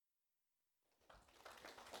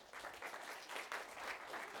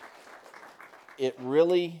it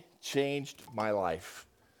really changed my life.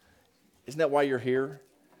 Isn't that why you're here?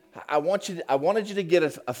 I wanted you to get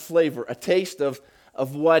a flavor, a taste of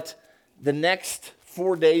what the next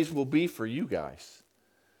 4 days will be for you guys.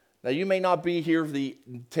 Now, you may not be here the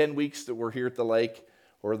 10 weeks that we're here at the lake,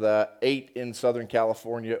 or the 8 in Southern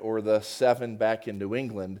California, or the 7 back in New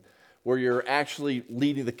England, where you're actually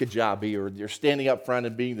leading the kajabi, or you're standing up front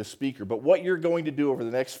and being the speaker. But what you're going to do over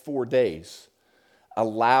the next 4 days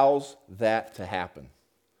allows that to happen.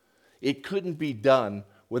 It couldn't be done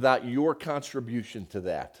without your contribution to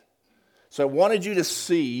that. So I wanted you to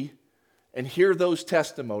see and hear those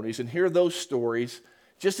testimonies and hear those stories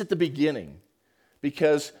just at the beginning.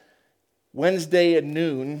 Because Wednesday at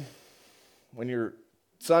noon, when you're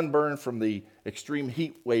sunburned from the extreme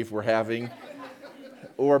heat wave we're having,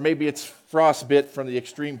 or maybe it's frostbit from the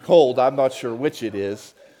extreme cold, I'm not sure which it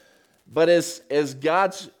is. But as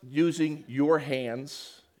God's using your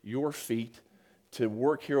hands, your feet, to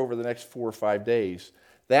work here over the next 4 or 5 days,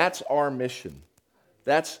 that's our mission.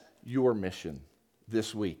 That's your mission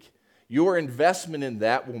this week. Your investment in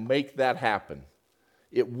that will make that happen.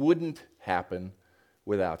 It wouldn't happen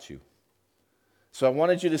without you. So I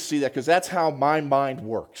wanted you to see that, because that's how my mind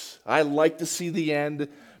works. I like to see the end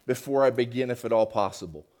before I begin, if at all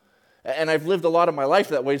possible. And I've lived a lot of my life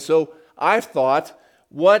that way, so I've thought,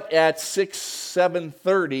 what at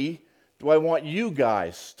 7:30 do I want you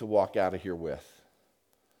guys to walk out of here with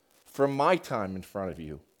from my time in front of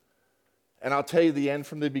you? And I'll tell you the end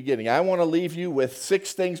from the beginning. I want to leave you with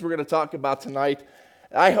 6 things we're going to talk about tonight.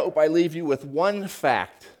 I hope I leave you with one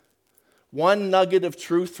fact, one nugget of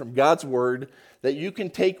truth from God's Word that you can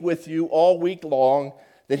take with you all week long,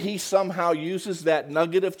 that He somehow uses that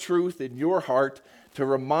nugget of truth in your heart to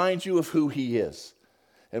remind you of who He is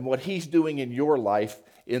and what He's doing in your life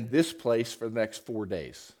in this place for the next 4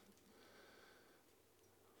 days.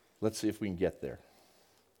 Let's see if we can get there.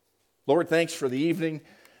 Lord, thanks for the evening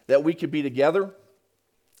that we could be together.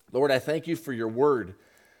 Lord, I thank you for your word.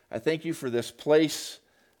 I thank you for this place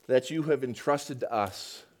that you have entrusted to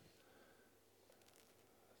us.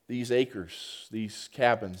 These acres, these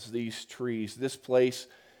cabins, these trees, this place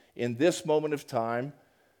in this moment of time,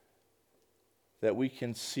 that we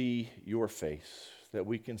can see your face, that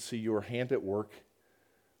we can see your hand at work,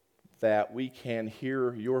 that we can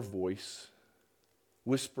hear your voice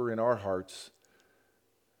whisper in our hearts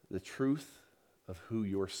the truth of who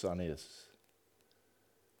your Son is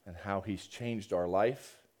and how He's changed our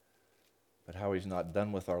life, but how He's not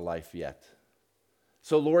done with our life yet.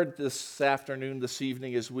 So, Lord, this afternoon, this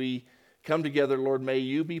evening, as we come together, Lord, may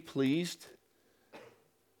you be pleased.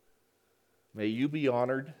 May you be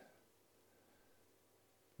honored.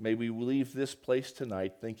 May we leave this place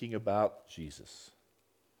tonight thinking about Jesus,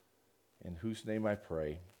 in whose name I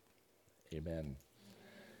pray. Amen.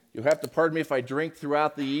 You'll have to pardon me if I drink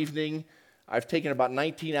throughout the evening. I've taken about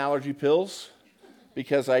 19 allergy pills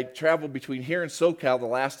because I traveled between here and SoCal the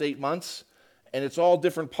last 8 months, and it's all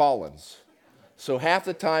different pollens. So half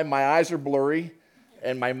the time my eyes are blurry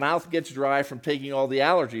and my mouth gets dry from taking all the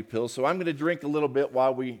allergy pills. So I'm going to drink a little bit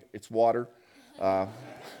while it's water.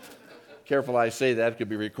 Careful I say that, it could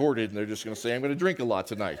be recorded and they're just going to say I'm going to drink a lot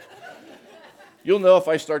tonight. You'll know if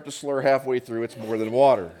I start to slur halfway through, it's more than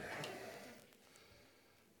water.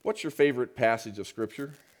 What's your favorite passage of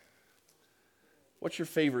Scripture? What's your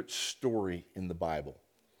favorite story in the Bible?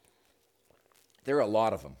 There are a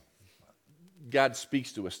lot of them. God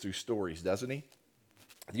speaks to us through stories, doesn't He?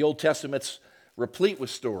 The Old Testament's replete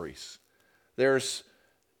with stories. There's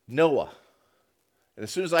Noah. And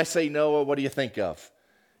as soon as I say Noah, what do you think of?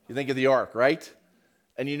 You think of the ark, right?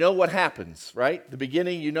 And you know what happens, right? The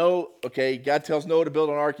beginning, you know, okay, God tells Noah to build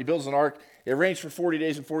an ark. He builds an ark. It rains for 40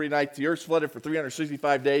 days and 40 nights. The earth's flooded for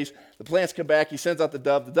 365 days. The plants come back. He sends out the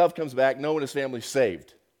dove. The dove comes back. Noah and his family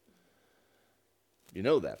saved. You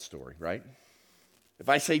know that story, right? If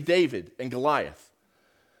I say David and Goliath,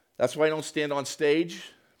 that's why I don't stand on stage,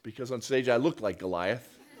 because on stage I look like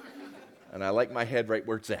Goliath, and I like my head right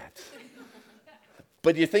where it's at.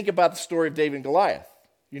 But you think about the story of David and Goliath.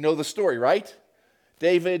 You know the story, right?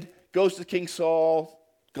 David goes to King Saul.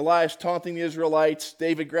 Goliath's taunting the Israelites.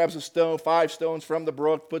 David grabs a stone, 5 stones from the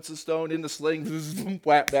brook, puts the stone in the sling,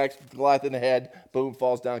 whap back Goliath in the head, boom,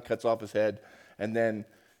 falls down, cuts off his head, and then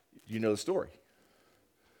you know the story.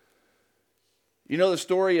 You know the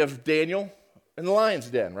story of Daniel in the lion's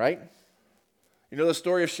den, right? You know the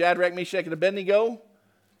story of Shadrach, Meshach, and Abednego?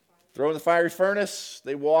 Throw in the fiery furnace,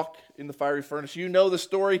 they walk in the fiery furnace. You know the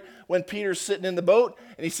story when Peter's sitting in the boat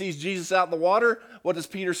and he sees Jesus out in the water. What does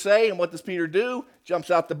Peter say and what does Peter do? Jumps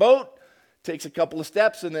out the boat, takes a couple of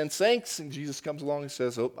steps and then sinks, and Jesus comes along and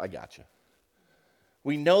says, oh, I got you.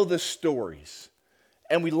 We know the stories.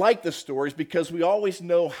 And we like the stories because we always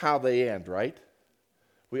know how they end, right?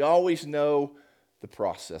 We always know the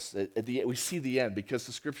process. We see the end because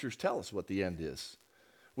the scriptures tell us what the end is.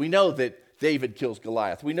 We know that David kills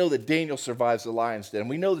Goliath. We know that Daniel survives the lion's den.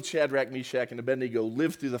 We know that Shadrach, Meshach, and Abednego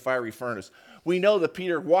live through the fiery furnace. We know that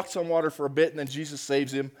Peter walks on water for a bit and then Jesus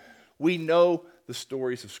saves him. We know the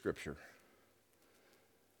stories of Scripture.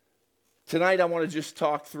 Tonight I want to just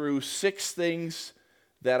talk through 6 things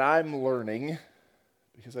that I'm learning,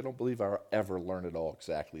 because I don't believe I'll ever learn it all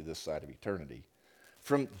exactly this side of eternity,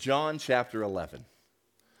 from John chapter 11.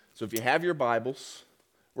 So if you have your Bibles,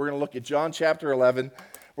 we're going to look at John chapter 11.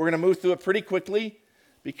 We're going to move through it pretty quickly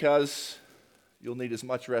because you'll need as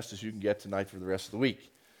much rest as you can get tonight for the rest of the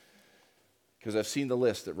week. Because I've seen the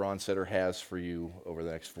list that Ron Setter has for you over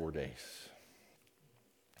the next 4 days.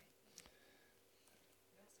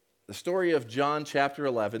 The story of John chapter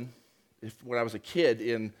 11, when I was a kid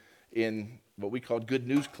in what we called good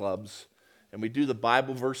news clubs, and we do the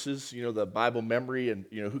Bible verses, the Bible memory, and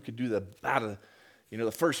who could do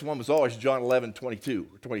the first one was always John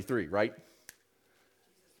 11:22 or 23, right?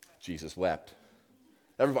 Jesus wept.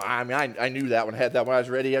 Everybody, I knew that one, had that when I was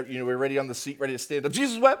ready. We were ready on the seat, ready to stand up.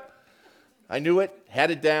 Jesus wept. I knew it,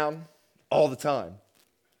 had it down all the time.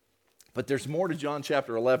 But there's more to John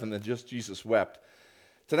chapter 11 than just Jesus wept.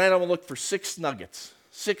 Tonight I want to look for 6 nuggets,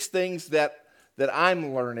 6 things that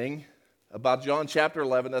I'm learning about John chapter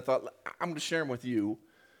 11. I thought I'm going to share them with you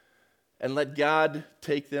and let God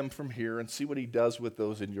take them from here and see what he does with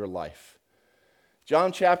those in your life.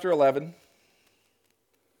 John chapter 11.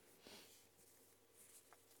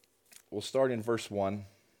 We'll start in verse 1. It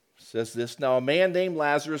says this, "Now a man named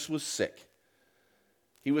Lazarus was sick.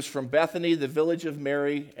 He was from Bethany, the village of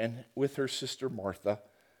Mary, and with her sister Martha.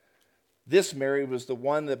 This Mary was the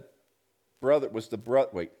one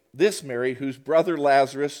This Mary, whose brother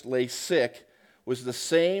Lazarus lay sick, was the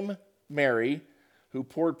same Mary who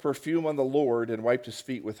poured perfume on the Lord and wiped his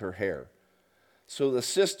feet with her hair. So the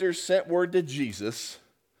sisters sent word to Jesus,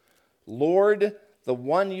 'Lord, the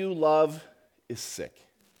one you love is sick.'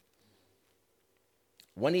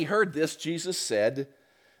 When he heard this, Jesus said,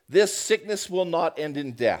 'This sickness will not end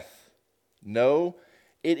in death. No,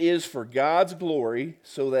 it is for God's glory,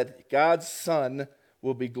 so that God's Son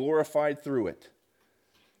will be glorified through it.'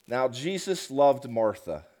 Now Jesus loved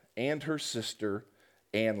Martha and her sister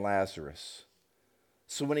and Lazarus.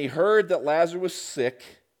 So when he heard that Lazarus was sick,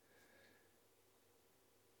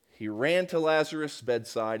 he ran to Lazarus'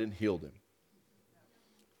 bedside and healed him."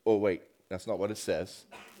 Oh, wait, that's not what it says.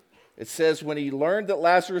 It says, when he learned that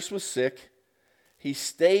Lazarus was sick, he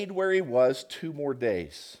stayed where he was 2 more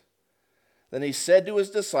days. Then he said to his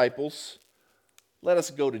disciples, "Let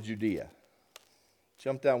us go to Judea."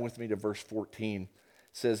 Jump down with me to verse 14.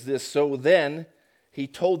 It says this, "So then he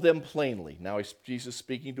told them plainly," now is Jesus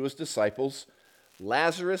speaking to his disciples,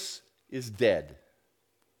 "Lazarus is dead.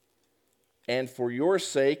 And for your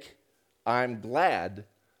sake, I'm glad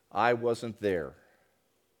I wasn't there,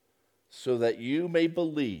 so that you may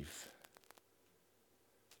believe.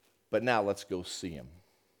 But now let's go see him."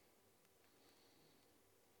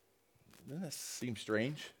 Doesn't that seem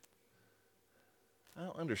strange? I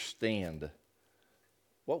don't understand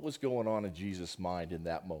what was going on in Jesus' mind in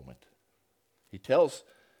that moment. He tells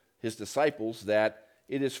his disciples that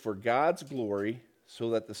it is for God's glory,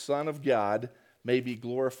 so that the Son of God may be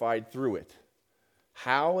glorified through it.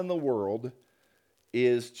 How in the world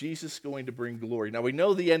is Jesus going to bring glory? Now we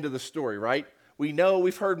know the end of the story, right? We know,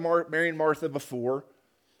 we've heard Mary and Martha before.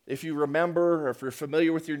 If you remember, or if you're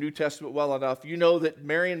familiar with your New Testament well enough, you know that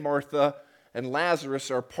Mary and Martha and Lazarus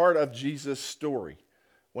are part of Jesus' story.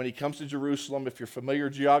 When he comes to Jerusalem, if you're familiar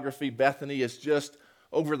with geography, Bethany is just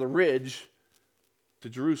over the ridge to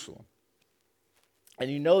Jerusalem. And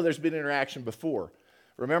you know there's been interaction before.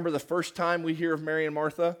 Remember the first time we hear of Mary and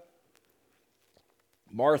Martha?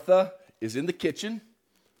 Martha is in the kitchen,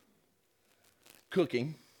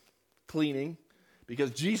 cooking, cleaning,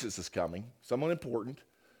 because Jesus is coming, someone important.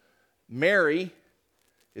 Mary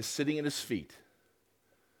is sitting at his feet,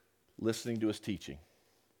 listening to his teaching.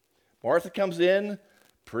 Martha comes in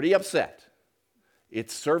pretty upset.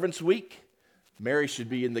 It's servants' week. Mary should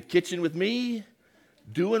be in the kitchen with me,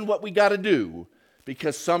 doing what we got to do,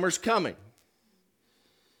 because summer's coming.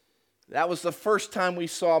 That was the first time we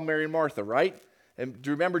saw Mary and Martha, right? And do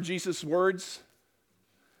you remember Jesus' words?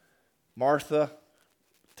 "Martha,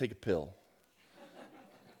 take a pill.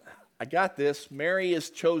 I got this. Mary has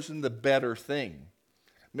chosen the better thing.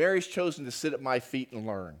 Mary's chosen to sit at my feet and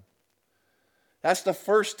learn." That's the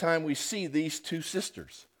first time we see these 2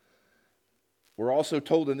 sisters. We're also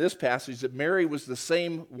told in this passage that Mary was the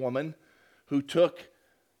same woman who took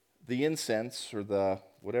the incense or the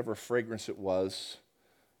whatever fragrance it was,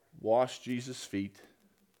 washed Jesus' feet,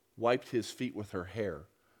 wiped his feet with her hair.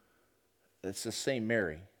 It's the same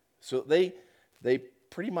Mary. So they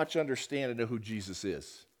pretty much understand and know who Jesus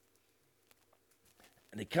is.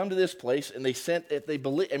 And they come to this place and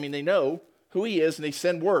they know who he is, and they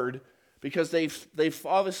send word because they've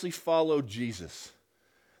obviously followed Jesus.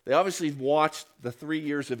 They obviously watched the 3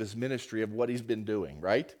 years of his ministry of what he's been doing,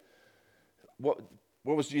 right?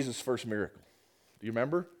 What was Jesus' first miracle? Do you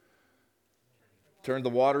remember? Turned the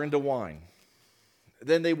water into wine.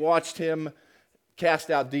 Then they watched him cast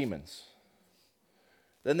out demons.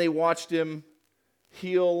 Then they watched him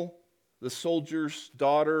heal the soldier's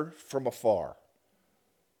daughter from afar.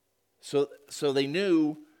 So they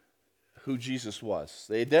knew who Jesus was.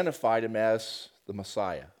 They identified him as the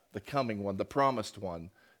Messiah, the coming one, the promised one,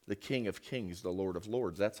 the King of Kings, the Lord of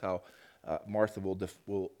Lords. That's how Martha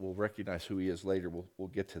will recognize who he is later. We'll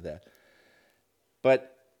get to that.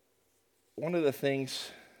 But one of the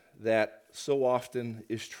things that so often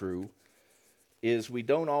is true is we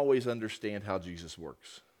don't always understand how Jesus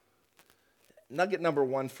works. Nugget number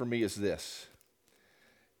one for me is this: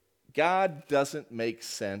 God doesn't make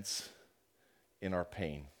sense in our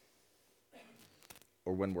pain,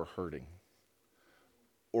 or when we're hurting,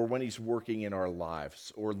 or when he's working in our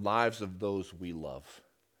lives, or lives of those we love.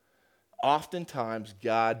 Oftentimes,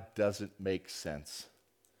 God doesn't make sense.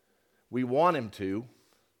 We want him to.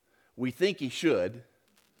 We think he should.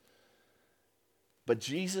 But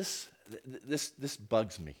Jesus, this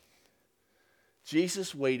bugs me.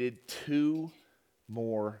 Jesus waited 2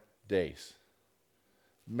 more days.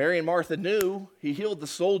 Mary and Martha knew he healed the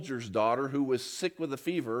soldier's daughter who was sick with a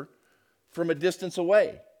fever from a distance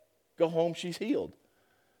away. Go home, she's healed.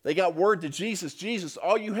 They got word to Jesus, Jesus,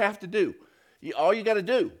 all you have to do, all you got to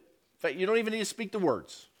do, in fact, you don't even need to speak the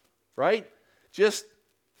words, right? Just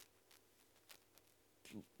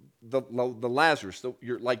the Lazarus,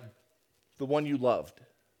 you're like the one you loved.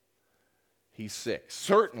 He's sick.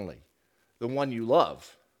 Certainly, the one you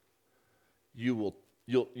love, you'll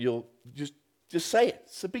just say it.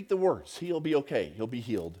 Speak the words. He'll be okay. He'll be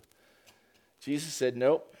healed. Jesus said,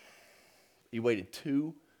 nope. He waited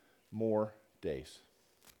 2 more days.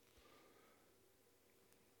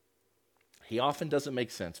 He often doesn't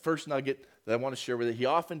make sense. First nugget that I want to share with you, he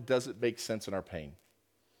often doesn't make sense in our pain.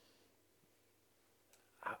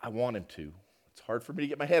 I want him to. It's hard for me to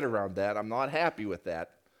get my head around that. I'm not happy with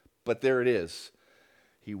that. But there it is.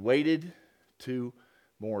 He waited 2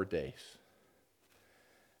 more days.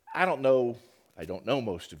 I don't know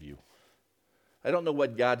most of you. I don't know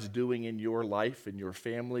what God's doing in your life, in your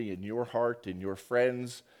family, in your heart, in your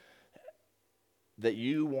friends, that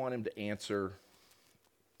you want him to answer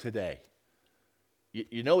today.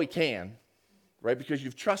 You know he can, right? Because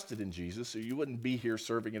you've trusted in Jesus, or you wouldn't be here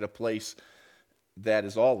serving in a place that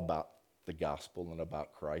is all about the gospel and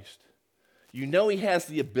about Christ. You know he has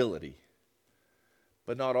the ability,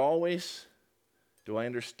 but not always do I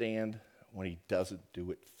understand when he doesn't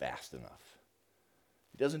do it fast enough.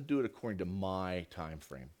 He doesn't do it according to my time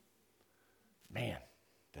frame. Man,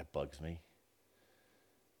 that bugs me.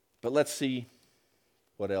 But let's see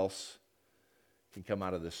what else can come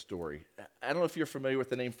out of this story. I don't know if you're familiar with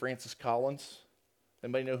the name Francis Collins.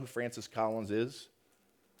 Anybody know who Francis Collins is?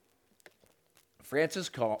 Francis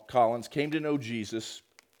Collins came to know Jesus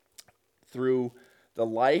through the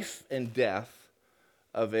life and death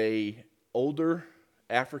of an older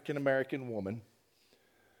African-American woman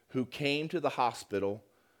who came to the hospital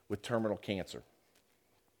with terminal cancer.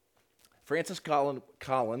 Francis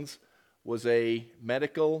Collins was a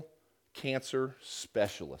medical cancer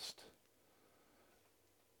specialist,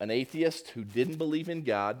 an atheist who didn't believe in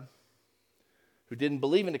God, who didn't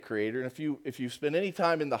believe in the Creator. And if you spend any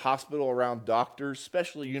time in the hospital around doctors,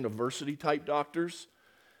 especially university-type doctors,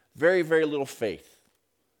 very, very little faith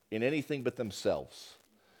in anything but themselves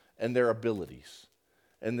and their abilities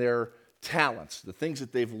and their talents, the things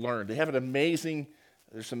that they've learned. They have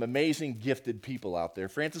there's some amazing gifted people out there.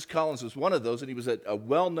 Francis Collins was one of those, and he was a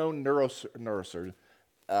well-known neurosurgeon,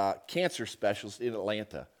 cancer specialist in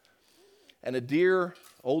Atlanta. And a dear,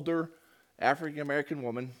 older African-American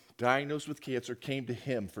woman diagnosed with cancer came to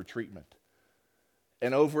him for treatment.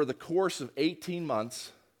 And over the course of 18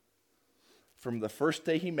 months, from the first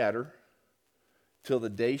day he met her till the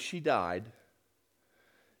day she died,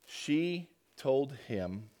 she told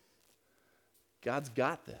him, God's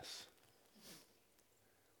got this.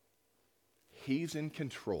 He's in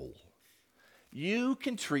control. You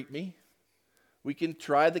can treat me. We can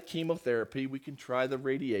try the chemotherapy. We can try the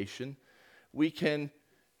radiation. We can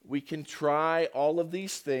try all of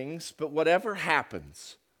these things, but whatever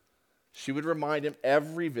happens, She would remind him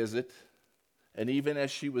every visit, and even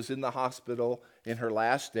as she was in the hospital in her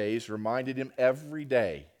last days, reminded him every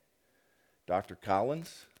day, Dr.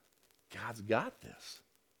 Collins, God's got this.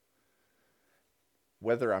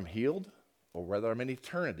 Whether I'm healed or whether I'm in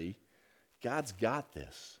eternity, God's got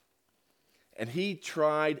this. And he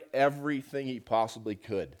tried everything he possibly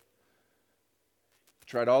could.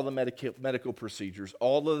 Tried all the medical procedures,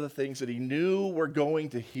 all of the things that he knew were going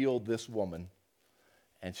to heal this woman,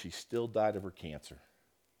 and she still died of her cancer.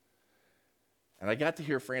 And I got to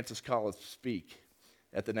hear Francis Collins speak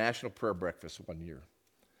at the National Prayer Breakfast one year.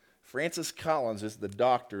 Francis Collins is the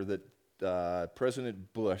doctor that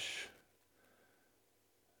President Bush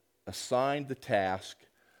assigned the task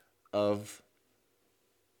of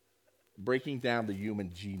breaking down the human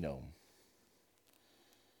genome.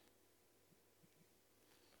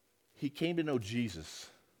 He came to know Jesus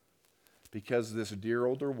because this dear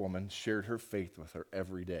older woman shared her faith with her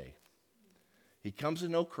every day. He comes to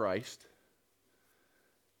know Christ.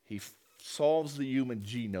 He solves the Human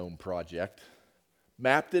Genome Project,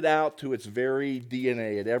 mapped it out to its very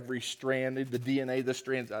DNA, at every strand, the DNA, the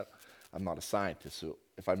strands. I'm not a scientist, so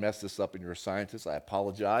if I mess this up and you're a scientist, I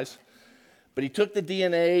apologize. But he took the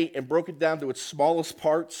DNA and broke it down to its smallest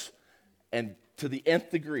parts, and to the nth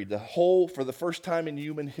degree, the whole, for the first time in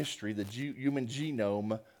human history, the human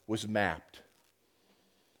genome was mapped.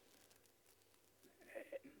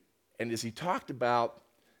 And as he talked about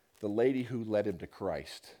the lady who led him to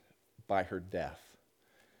Christ by her death,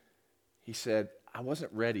 he said, I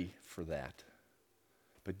wasn't ready for that.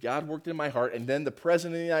 But God worked in my heart, and then the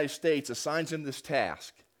President of the United States assigns him this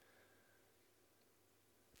task.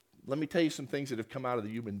 Let me tell you some things that have come out of the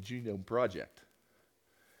Human Genome Project.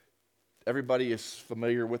 Everybody is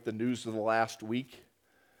familiar with the news of the last week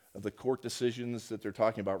of the court decisions that they're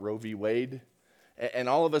talking about Roe v. Wade. And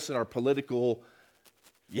all of us in our political,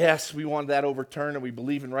 yes, we want that overturned and we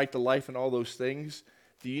believe in right to life and all those things.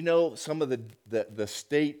 Do you know some of the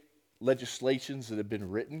state legislations that have been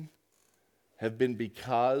written have been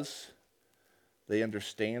because they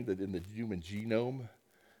understand that in the human genome,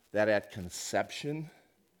 that at conception,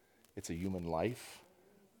 it's a human life?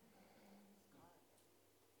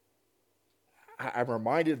 I'm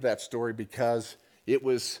reminded of that story because it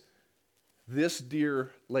was this dear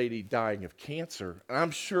lady dying of cancer, and I'm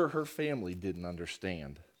sure her family didn't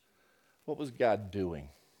understand. What was God doing?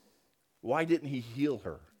 Why didn't he heal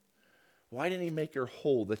her? Why didn't he make her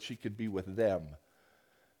whole that she could be with them?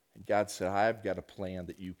 And God said, I've got a plan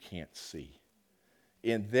that you can't see.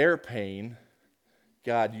 In their pain,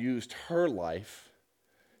 God used her life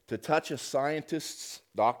to touch a scientist's,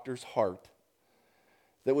 doctor's heart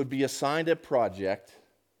that would be assigned a project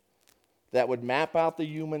that would map out the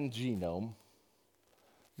human genome,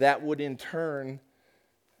 that would in turn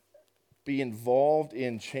be involved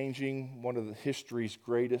in changing one of the history's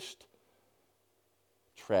greatest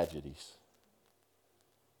tragedies.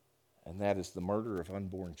 And that is the murder of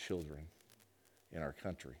unborn children in our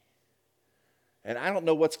country. And I don't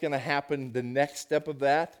know what's going to happen the next step of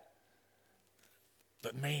that,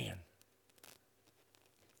 but man,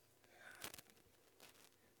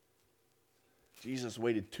 Jesus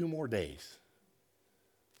waited 2 more days.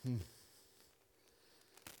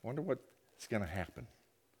 Wonder what's going to happen.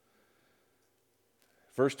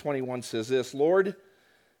 Verse 21 says this, Lord,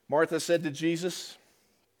 Martha said to Jesus,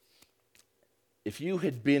 if you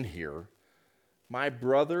had been here, my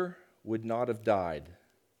brother would not have died.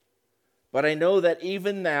 But I know that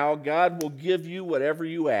even now God will give you whatever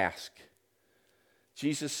you ask.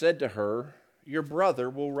 Jesus said to her, your brother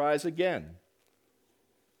will rise again.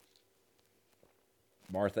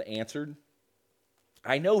 Martha answered,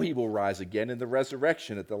 I know he will rise again in the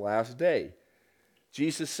resurrection at the last day.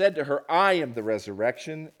 Jesus said to her, I am the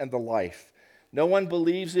resurrection and the life. No one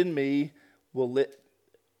believes in me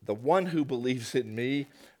the one who believes in me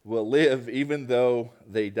will live even though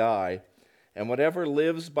they die. And whatever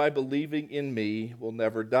lives by believing in me will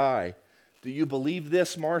never die. Do you believe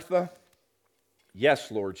this, Martha?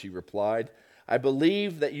 Yes, Lord, she replied. I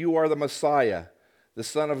believe that you are the Messiah, the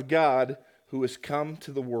Son of God, who has come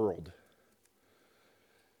to the world.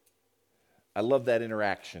 I love that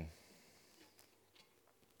interaction.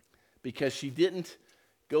 Because she didn't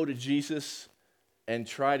go to Jesus and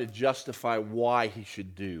try to justify why he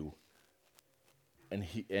should do and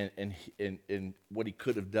what he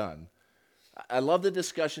could have done. I love the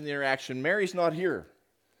discussion, the interaction. Mary's not here.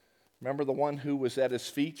 Remember the one who was at his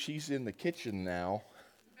feet? She's in the kitchen now.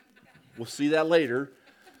 We'll see that later.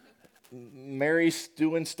 Mary's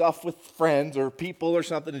doing stuff with friends or people or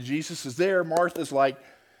something, and Jesus is there. Martha's like,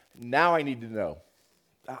 now I need to know.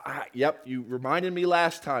 Yep, you reminded me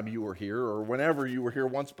last time you were here, or whenever you were here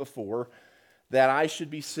once before, that I should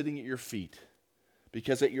be sitting at your feet,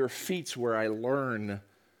 because at your feet's where I learn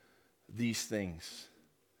these things.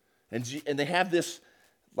 And they have this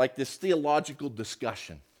theological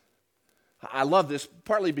discussion. I love this,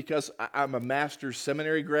 partly because I'm a master's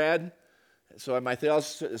seminary grad, so my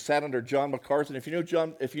theology sat under John MacArthur. And if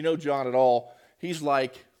you know John at all, he's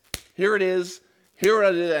like, here it is,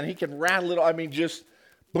 and he can rattle it. I mean, just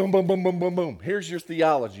boom, boom, boom, boom, boom, boom. Here's your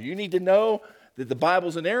theology. You need to know that the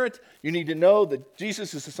Bible's inerrant. You need to know that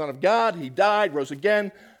Jesus is the Son of God. He died, rose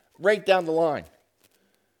again, right down the line.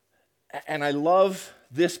 And I love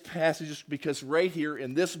this passage because right here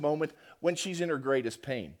in this moment, when she's in her greatest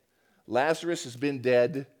pain, Lazarus has been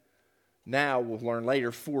dead, now we'll learn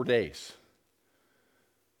later, 4 days.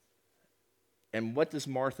 And what does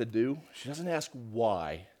Martha do? She doesn't ask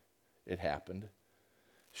why it happened.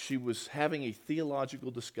 She was having a theological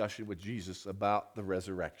discussion with Jesus about the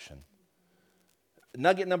resurrection.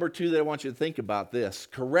 Nugget number 2 that I want you to think about this.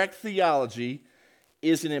 Correct theology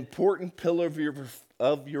is an important pillar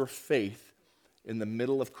of your faith in the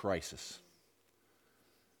middle of crisis.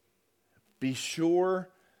 Be sure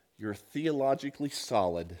you're theologically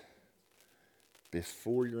solid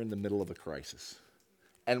before you're in the middle of a crisis.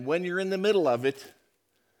 And when you're in the middle of it,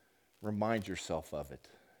 remind yourself of it.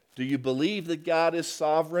 Do you believe that God is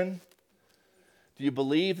sovereign? Do you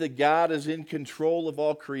believe that God is in control of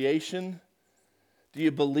all creation? Do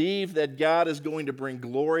you believe that God is going to bring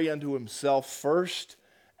glory unto himself first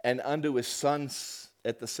and unto his Son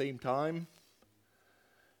at the same time?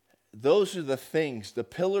 Those are the things, the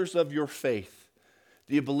pillars of your faith.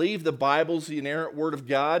 Do you believe the Bible's the inerrant Word of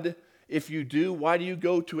God? If you do, why do you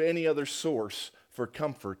go to any other source for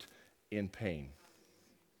comfort in pain?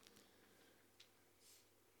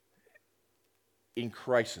 In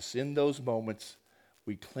crisis, in those moments,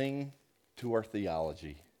 we cling to our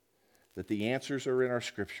theology, that the answers are in our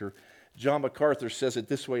Scripture. John MacArthur says it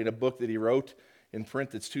this way in a book that he wrote in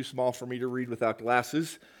print that's too small for me to read without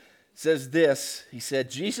glasses. Says this, he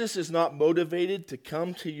said, Jesus is not motivated to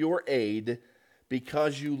come to your aid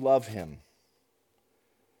because you love him.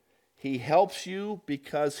 He helps you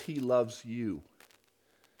because he loves you.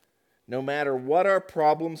 No matter what our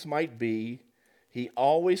problems might be, he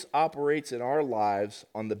always operates in our lives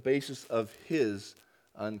on the basis of his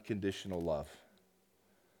unconditional love.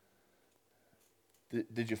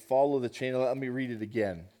 Did you follow the chain? Let me read it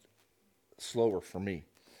again, slower for me.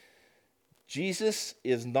 Jesus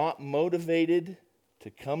is not motivated to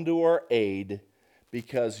come to our aid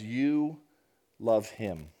because you love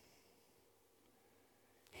him.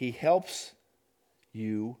 He helps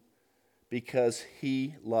you because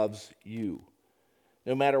he loves you.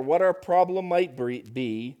 No matter what our problem might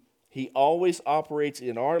be, he always operates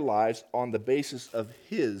in our lives on the basis of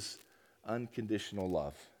his unconditional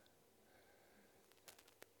love.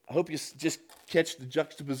 I hope you just catch the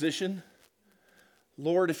juxtaposition.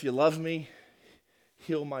 Lord, if you love me,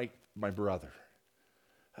 heal my brother.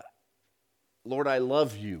 Lord, I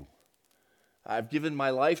love you. I've given my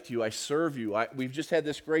life to you. I serve you. We've just had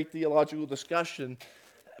this great theological discussion.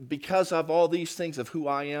 Because of all these things of who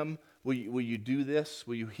I am, will you do this?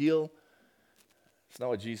 Will you heal? It's not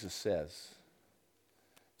what Jesus says.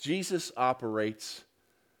 Jesus operates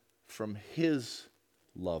from his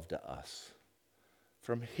love to us,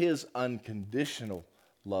 from his unconditional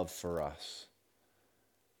love for us.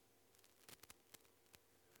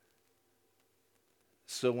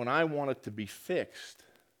 So when I want it to be fixed,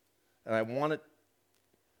 and I want it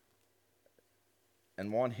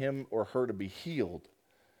and want him or her to be healed,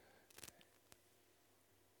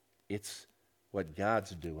 it's what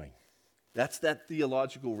God's doing. That's that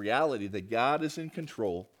theological reality that God is in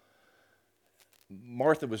control.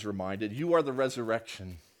 Martha was reminded, you are the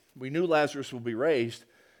resurrection. We knew Lazarus will be raised,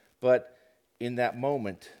 but in that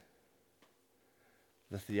moment,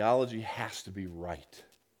 the theology has to be right.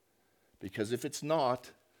 Because if it's not,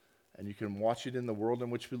 and you can watch it in the world in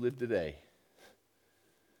which we live today,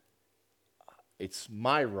 it's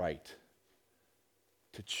my right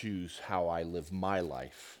to choose how I live my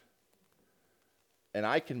life. And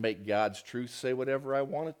I can make God's truth say whatever I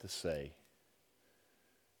want it to say.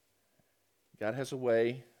 God has a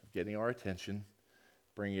way of getting our attention,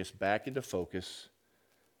 bringing us back into focus,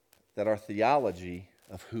 that our theology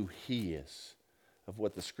of who he is, of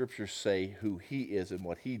what the Scriptures say who he is and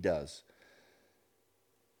what he does,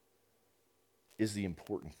 is the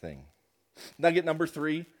important thing. Nugget number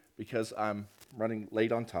 3, because I'm running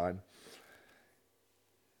late on time.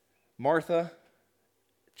 Martha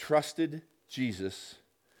trusted Jesus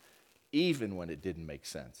even when it didn't make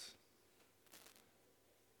sense.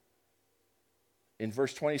 In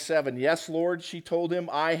verse 27, "Yes, Lord," she told him,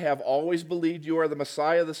 "I have always believed you are the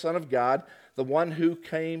Messiah, the Son of God, the one who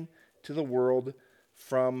came to the world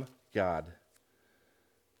from God."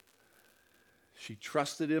 She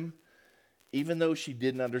trusted him even though she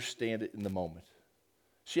didn't understand it in the moment.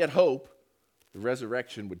 She had hope the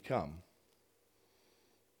resurrection would come.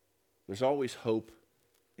 There's always hope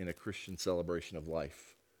in a Christian celebration of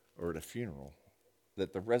life or at a funeral,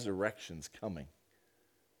 that the resurrection's coming.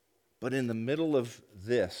 But in the middle of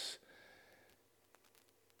this,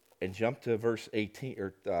 and jump to verse 18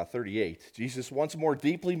 or 38, Jesus, once more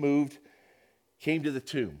deeply moved, came to the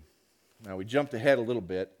tomb. Now we jumped ahead a little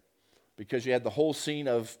bit because you had the whole scene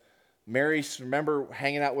of Mary, remember,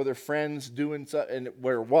 hanging out with her friends, doing something, and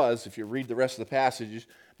where it was, if you read the rest of the passages,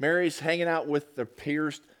 Mary's hanging out with the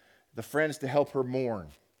peers, the friends, to help her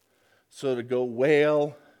mourn. So to go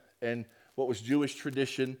wail, and what was Jewish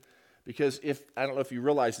tradition, because I don't know if you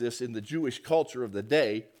realize this, in the Jewish culture of the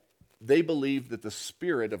day, they believed that the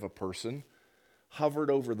spirit of a person hovered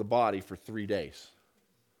over the body for 3 days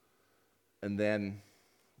and then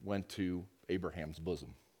went to Abraham's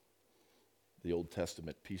bosom. The Old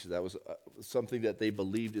Testament piece of that was something that they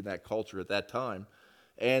believed in that culture at that time.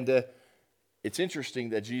 And it's interesting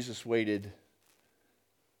that Jesus waited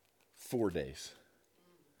 4 days.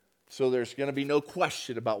 So there's going to be no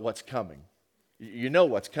question about what's coming. You know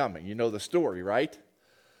what's coming. You know the story, right?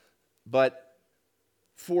 But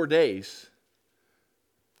 4 days.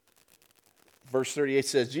 Verse 38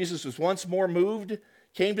 says, Jesus was once more moved,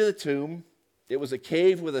 came to the tomb. It was a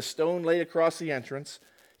cave with a stone laid across the entrance.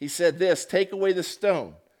 He said this, "Take away the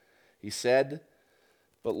stone." He said,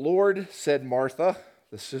 "But Lord," said Martha,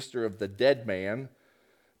 the sister of the dead man,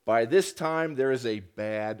 "by this time there is a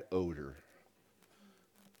bad odor."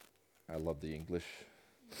 I love the English.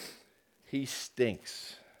 "He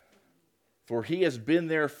stinks, for he has been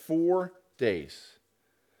there 4 days."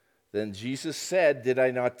 Then Jesus said, "Did I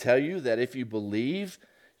not tell you that if you believe,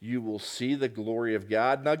 you will see the glory of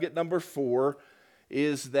God?" Nugget number 4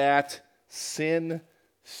 is that sin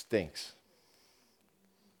stinks.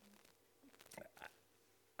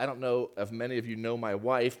 I don't know if many of you know my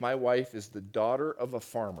wife. My wife is the daughter of a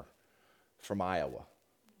farmer from Iowa.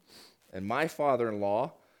 And my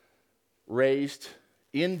father-in-law raised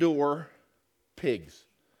indoor pigs.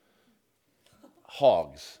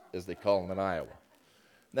 Hogs, as they call them in Iowa.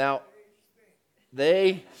 Now,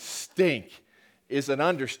 they stink is an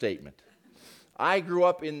understatement. I grew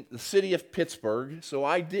up in the city of Pittsburgh, so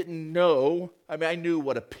I didn't know. I knew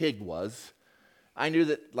what a pig was. I knew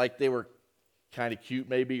that, like, they were kind of cute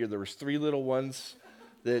maybe, or there was 3 little ones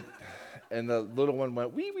and the little one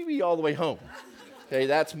went wee, wee, wee all the way home. Okay,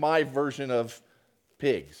 that's my version of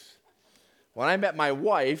pigs. When I met my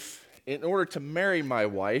wife, in order to marry my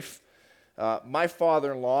wife, my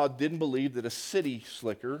father-in-law didn't believe that a city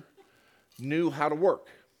slicker knew how to work.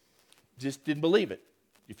 Just didn't believe it.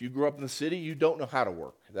 If you grew up in the city, you don't know how to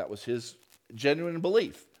work. That was his genuine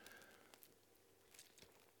belief.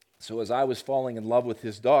 So as I was falling in love with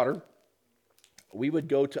his daughter, we would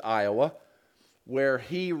go to Iowa, where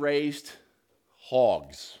he raised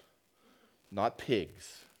hogs, not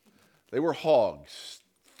pigs. They were hogs,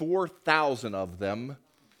 4,000 of them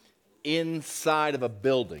inside of a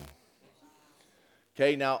building.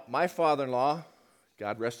 Okay, now my father-in-law,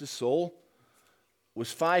 God rest his soul,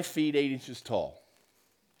 was 5 feet 8 inches tall.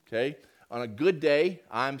 Okay, on a good day,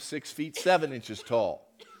 I'm 6 feet 7 inches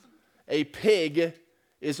tall. A pig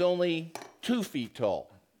is only 2 feet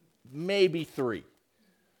tall, maybe 3.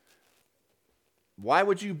 Why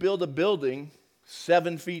would you build a building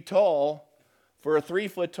 7 feet tall for a 3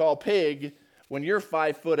 foot tall pig when you're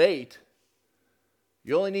 5 foot 8?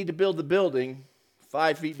 You only need to build the building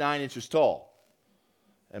 5 feet 9 inches tall.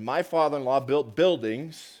 And my father-in-law built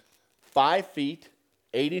buildings 5 feet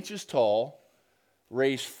 8 inches tall,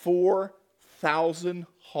 raised 4,000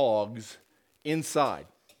 hogs inside.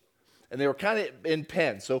 And they were kind of in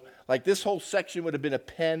pens. So like this whole section would have been a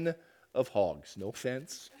pen of hogs. No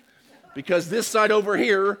offense. Because this side over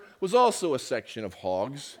here was also a section of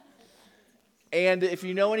hogs. And if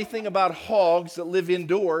you know anything about hogs that live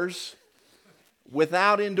indoors,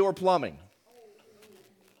 without indoor plumbing,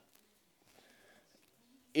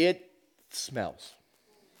 it smells.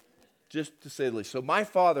 Just to say the least. So my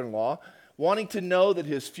father-in-law, wanting to know that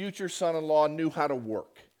his future son-in-law knew how to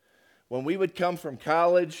work, when we would come from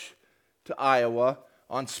college to Iowa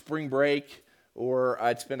on spring break, or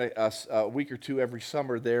I'd spend a week or 2 every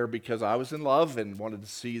summer there because I was in love and wanted to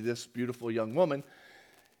see this beautiful young woman,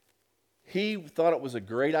 he thought it was a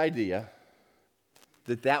great idea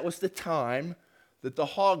that was the time that the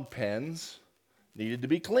hog pens needed to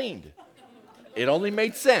be cleaned. It only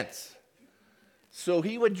made sense. So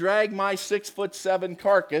he would drag my 6'7"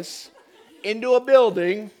 carcass into a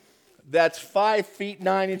building that's 5 feet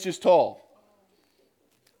 9 inches tall.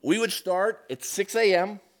 We would start at 6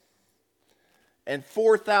 a.m. and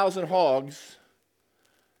 4,000 hogs.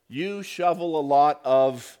 You shovel a lot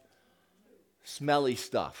of smelly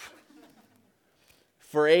stuff.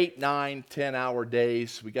 For 8, 9, 10-hour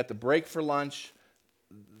days. We got the break for lunch.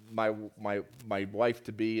 My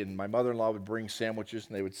wife-to-be and my mother-in-law would bring sandwiches,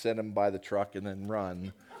 and they would send them by the truck and then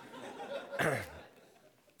run.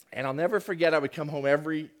 And I'll never forget, I would come home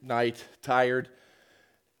every night tired,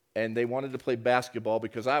 and they wanted to play basketball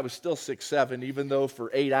because I was still 6'7", even though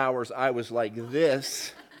for 8 hours I was like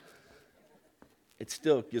this. It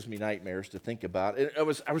still gives me nightmares to think about. I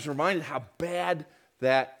was reminded how bad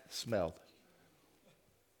that smelled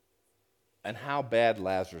and how bad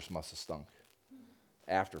Lazarus must have stunk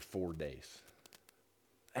after 4 days.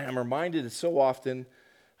 And I'm reminded that so often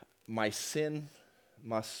my sin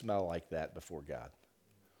must smell like that before God.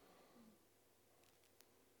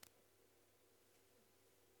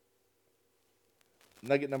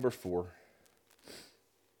 Nugget number 4,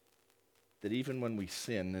 that even when we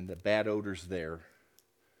sin and the bad odor's there,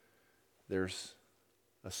 there's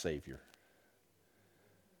a Savior.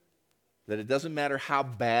 That it doesn't matter how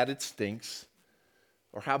bad it stinks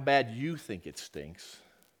or how bad you think it stinks,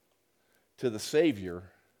 to the Savior,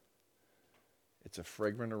 it's a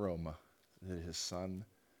fragrant aroma that his Son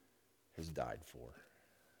has died for.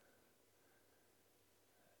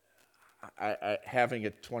 Having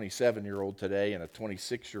a 27-year-old today and a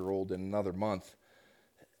 26-year-old in another month,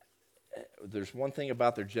 there's one thing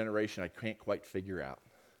about their generation I can't quite figure out.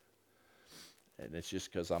 And it's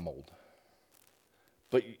just because I'm old.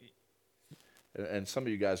 And some of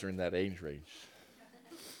you guys are in that age range.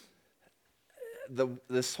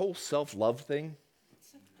 This whole self-love thing,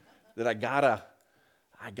 that I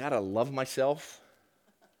gotta love myself,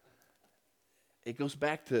 it goes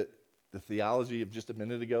back to the theology of just a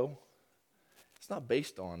minute ago. It's not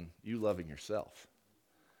based on you loving yourself.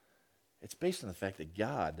 It's based on the fact that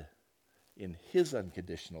God, in his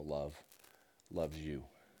unconditional love, loves you.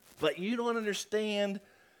 But you don't understand.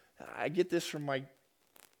 I get this from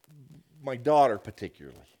my daughter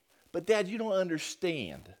particularly. But Dad, you don't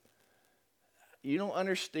understand. You don't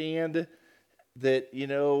understand that,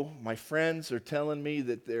 my friends are telling me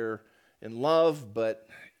that they're in love, and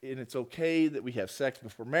it's okay that we have sex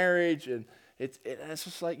before marriage, and it's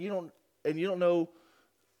just like you don't know,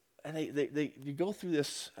 and you go through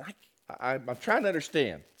this. I'm trying to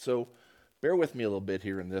understand, so bear with me a little bit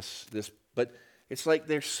here in this, but it's like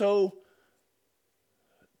they're so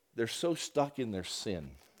stuck in their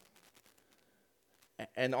sin.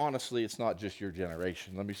 And honestly, it's not just your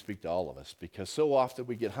generation. Let me speak to all of us, because so often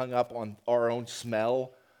we get hung up on our own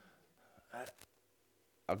smell.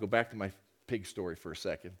 I'll go back to my pig story for a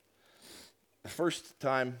second. The first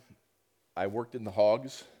time I worked in the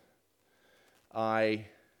hogs, when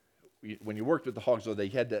you worked with the hogs, though, they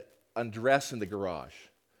had to undress in the garage.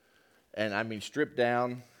 And strip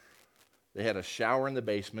down. They had a shower in the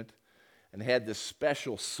basement, and they had this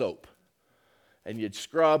special soap. And you'd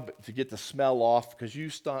scrub to get the smell off, because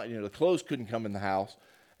the clothes couldn't come in the house.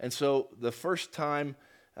 And so the first time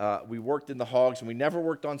we worked in the hogs, and we never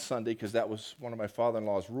worked on Sunday because that was one of my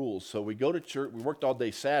father-in-law's rules. So we go to church. We worked all day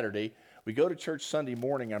Saturday. We go to church Sunday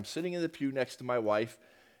morning. I'm sitting in the pew next to my wife,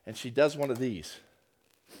 and she does one of these.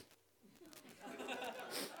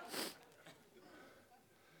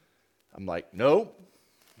 I'm like, nope.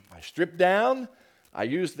 I stripped down. I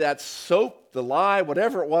used that soap, the lye,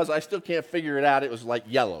 whatever it was. I still can't figure it out. It was like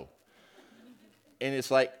yellow. And it's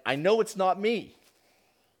like, I know it's not me.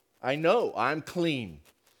 I know I'm clean.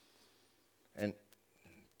 And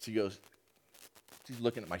she goes, she's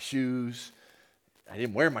looking at my shoes. I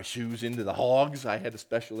didn't wear my shoes into the hogs. They had a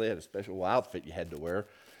special outfit you had to wear.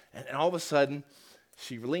 And all of a sudden,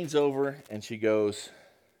 she leans over and she goes,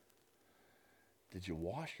 "Did you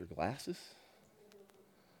wash your glasses?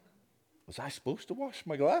 Was I supposed to wash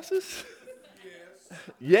my glasses?" Yes.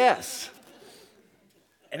 Yes.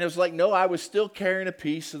 And it was like, no, I was still carrying a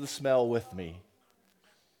piece of the smell with me.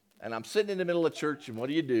 And I'm sitting in the middle of church, and what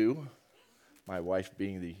do? My wife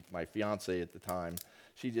being my fiance at the time,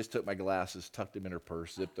 she just took my glasses, tucked them in her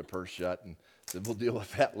purse, zipped the purse shut, and said, "We'll deal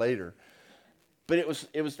with that later." But it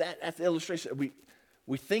was that illustration.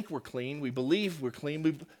 We think we're clean, we believe we're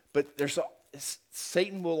clean, but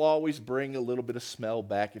Satan will always bring a little bit of smell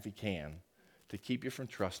back if he can to keep you from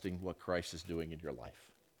trusting what Christ is doing in your life.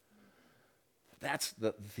 That's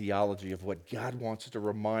the theology of what God wants to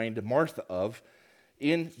remind Martha of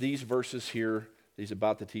in these verses here that he's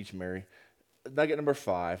about to teach Mary. Nugget number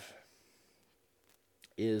 5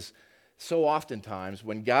 is So oftentimes,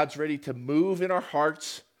 when God's ready to move in our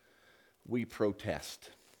hearts, we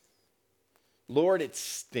protest. Lord, it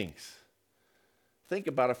stinks. Think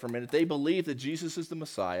about it for a minute. They believe that Jesus is the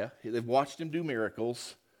Messiah. They've watched him do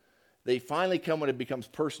miracles. They finally come when it becomes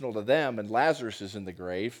personal to them and Lazarus is in the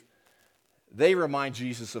grave. They remind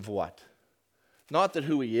Jesus of what? Not that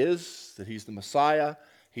who he is, that he's the Messiah,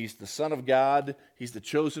 he's the Son of God, he's the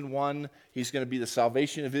chosen one, he's going to be the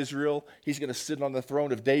salvation of Israel, he's going to sit on the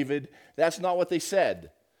throne of David. That's not what they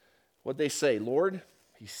said. What they say, Lord,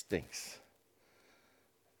 he stinks.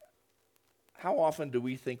 How often do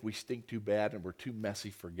we think we stink too bad and we're too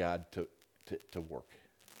messy for God to work?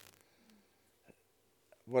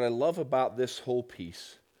 What I love about this whole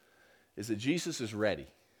piece is that Jesus is ready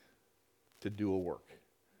to do a work.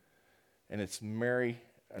 And it's Mary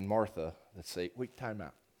and Martha that say, wait, time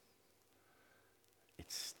out. It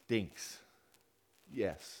stinks.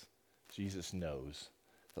 Yes, Jesus knows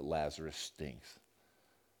that Lazarus stinks.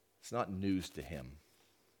 It's not news to him.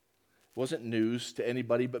 It wasn't news to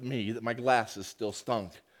anybody but me that my glasses still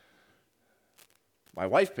stunk. My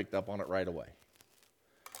wife picked up on it right away.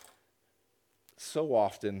 So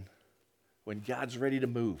often, when God's ready to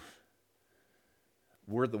move,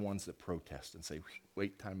 we're the ones that protest and say,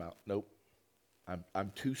 wait, time out. Nope.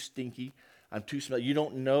 I'm too stinky. I'm too smelly. You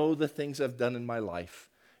don't know the things I've done in my life.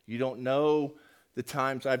 You don't know the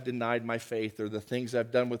times I've denied my faith or the things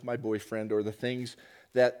I've done with my boyfriend or the things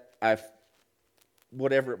that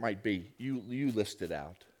whatever it might be. You list it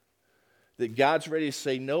out. That God's ready to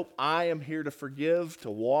say, nope, I am here to forgive,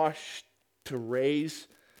 to wash, to raise.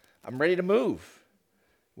 I'm ready to move.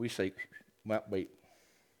 We say, well, wait.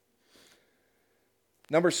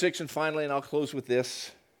 Number 6, and finally, and I'll close with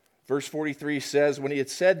this. Verse 43 says, when he had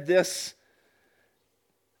said this,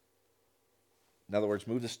 in other words,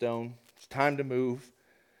 move the stone. It's time to move.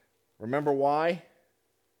 Remember why?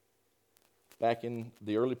 Back in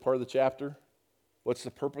the early part of the chapter. What's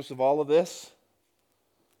the purpose of all of this?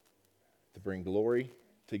 To bring glory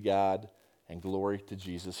to God and glory to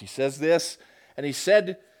Jesus. He says this, and he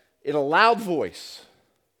said in a loud voice,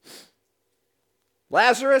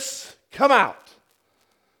 Lazarus, come out.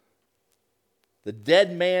 The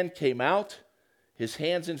dead man came out, his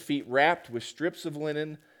hands and feet wrapped with strips of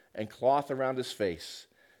linen and cloth around his face.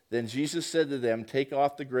 Then Jesus said to them, take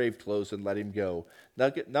off the grave clothes and let him go.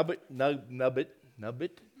 Nugget.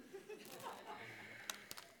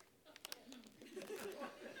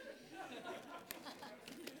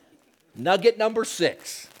 Nugget number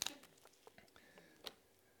 6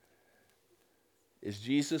 is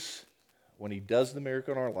Jesus, when he does the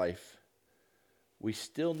miracle in our life, we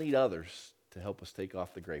still need others to help us take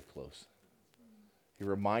off the grave clothes. He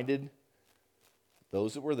reminded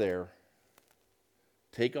those that were there,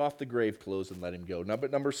 take off the grave clothes and let him go.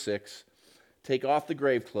 Number 6, take off the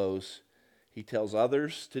grave clothes. He tells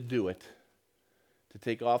others to do it, to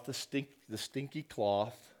take off the stinky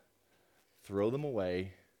cloth, throw them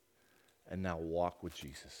away, and now walk with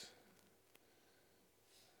Jesus.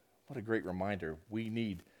 What a great reminder. We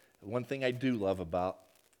need, one thing I do love about,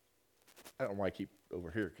 I don't know why I keep over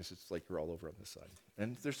here because it's like you're all over on this side.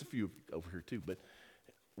 And there's a few over here too, but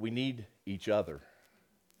we need each other.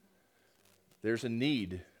 There's a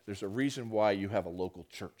need, there's a reason why you have a local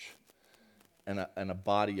church and a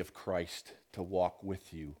body of Christ to walk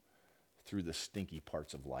with you through the stinky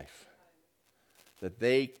parts of life. That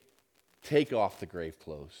they take off the grave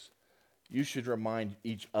clothes. You should remind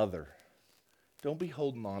each other, don't be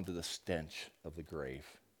holding on to the stench of the grave.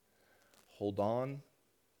 Hold on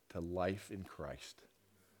to life in Christ,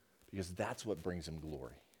 because that's what brings him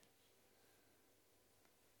glory.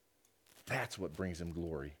 That's what brings him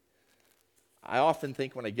glory. I often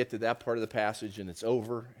think when I get to that part of the passage and it's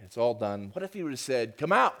over, it's all done, what if he would have said,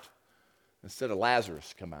 come out, instead of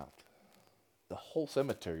Lazarus, come out? The whole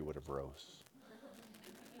cemetery would have rose.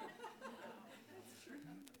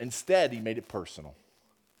 Instead, he made it personal,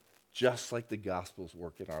 just like the Gospels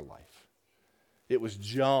work in our life. It was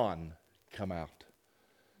John, come out.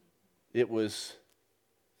 It was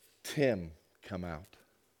Tim, come out.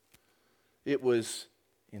 It was,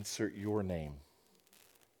 insert your name,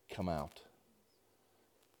 come out.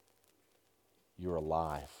 You're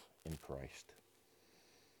alive in Christ.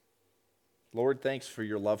 Lord, thanks for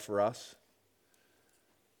your love for us.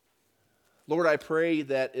 Lord, I pray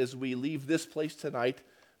that as we leave this place tonight,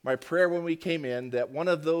 my prayer when we came in, that one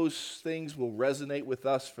of those things will resonate with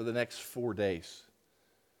us for the next 4 days.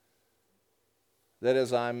 That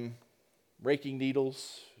as I'm raking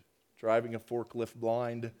needles, driving a forklift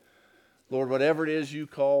blind, Lord, whatever it is you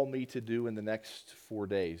call me to do in the next 4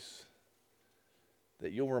 days,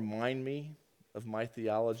 that you'll remind me of my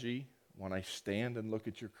theology when I stand and look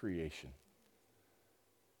at your creation.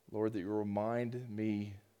 Lord, that you remind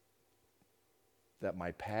me that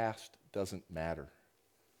my past doesn't matter.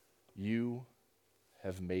 You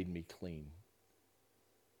have made me clean.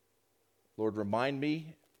 Lord, remind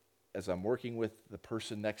me as I'm working with the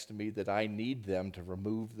person next to me that I need them to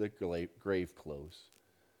remove the grave clothes.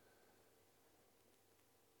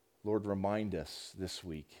 Lord, remind us this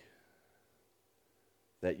week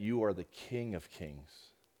that you are the King of Kings,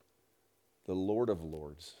 the Lord of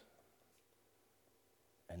Lords,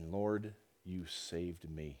 and Lord, you saved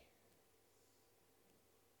me.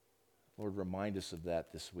 Lord, remind us of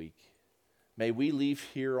that this week. May we leave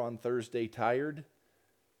here on Thursday tired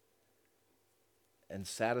and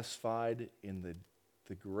satisfied in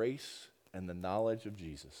the grace and the knowledge of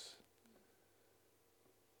Jesus.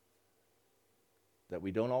 That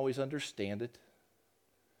we don't always understand it,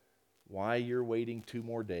 why you're waiting 2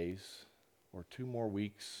 more days, or 2 more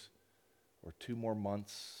weeks, or 2 more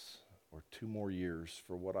months, or 2 more years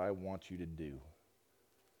for what I want you to do.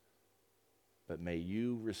 But may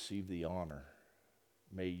you receive the honor.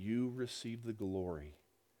 May you receive the glory.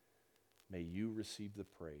 May you receive the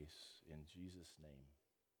praise in Jesus' name.